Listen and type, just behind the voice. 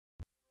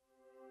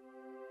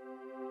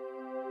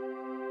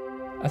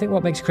I think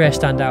what makes Creare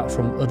stand out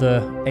from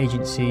other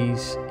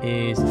agencies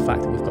is the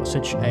fact that we've got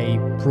such a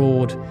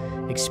broad,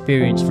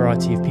 experienced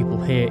variety of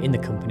people here in the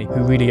company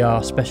who really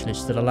are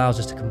specialists that allows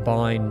us to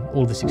combine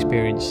all this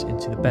experience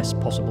into the best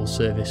possible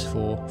service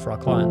for our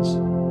clients.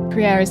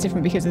 Creare is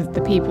different because of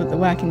the people that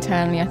work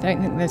internally. I don't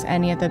think there's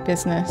any other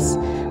business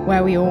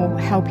where we all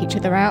help each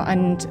other out,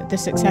 and the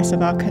success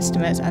of our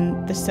customers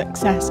and the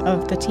success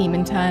of the team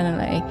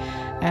internally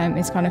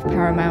is kind of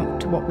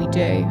paramount to what we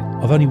do.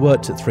 I've only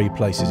worked at 3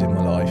 places in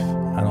my life,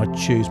 and I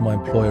choose my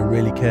employer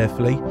really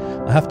carefully.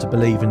 I have to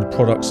believe in the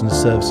products and the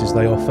services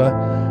they offer,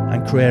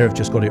 and Creare have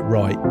just got it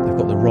right. They've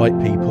got the right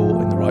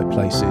people in the right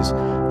places,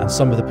 and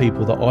some of the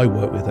people that I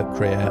work with at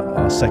Creare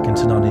are second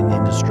to none in the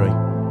industry.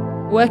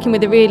 Working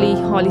with a really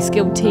highly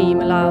skilled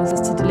team allows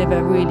us to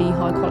deliver really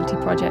high quality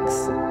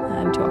projects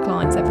to our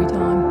clients every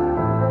time.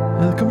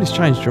 The company's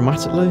changed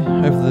dramatically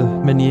over the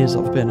many years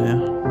I've been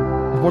here.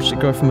 I've watched it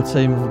go from a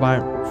team of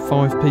about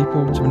 5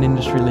 people to an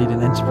industry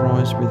leading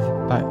enterprise with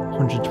about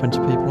 120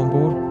 people on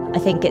board. I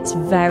think it's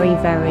very,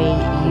 very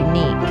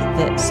unique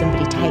that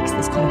somebody takes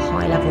this kind of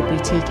high-level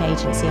boutique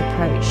agency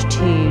approach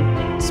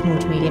to small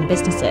to medium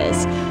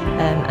businesses,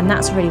 and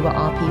that's really what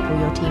our people,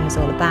 your team, is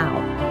all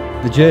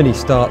about. The journey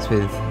starts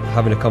with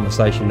having a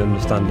conversation and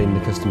understanding the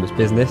customer's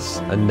business,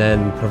 and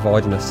then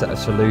providing a set of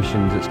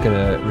solutions that's going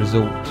to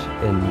result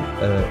in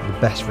the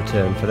best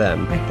return for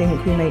them. I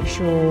think we make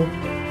sure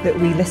that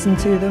we listen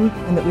to them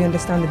and that we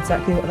understand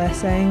exactly what they're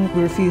saying.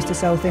 We refuse to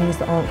sell things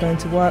that aren't going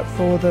to work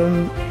for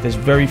them. There's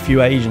very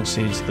few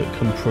agencies that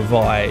can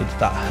provide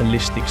that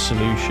holistic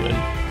solution,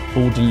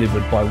 all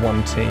delivered by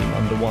one team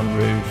under one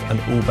roof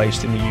and all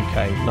based in the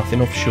UK.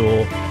 Nothing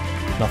offshore,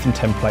 nothing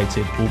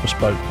templated, all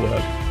bespoke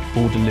work,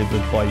 all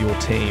delivered by your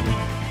team.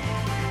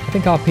 I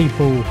think our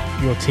people,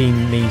 your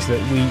team, means that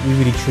we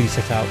really truly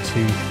set out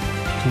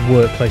to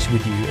work closely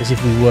with you as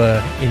if we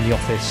were in the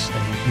office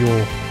and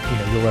you're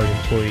your own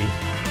employee.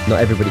 Not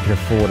everybody can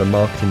afford a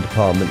marketing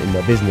department in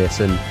their business,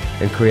 and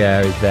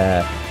Creare is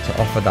there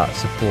to offer that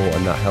support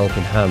and that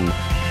helping hand.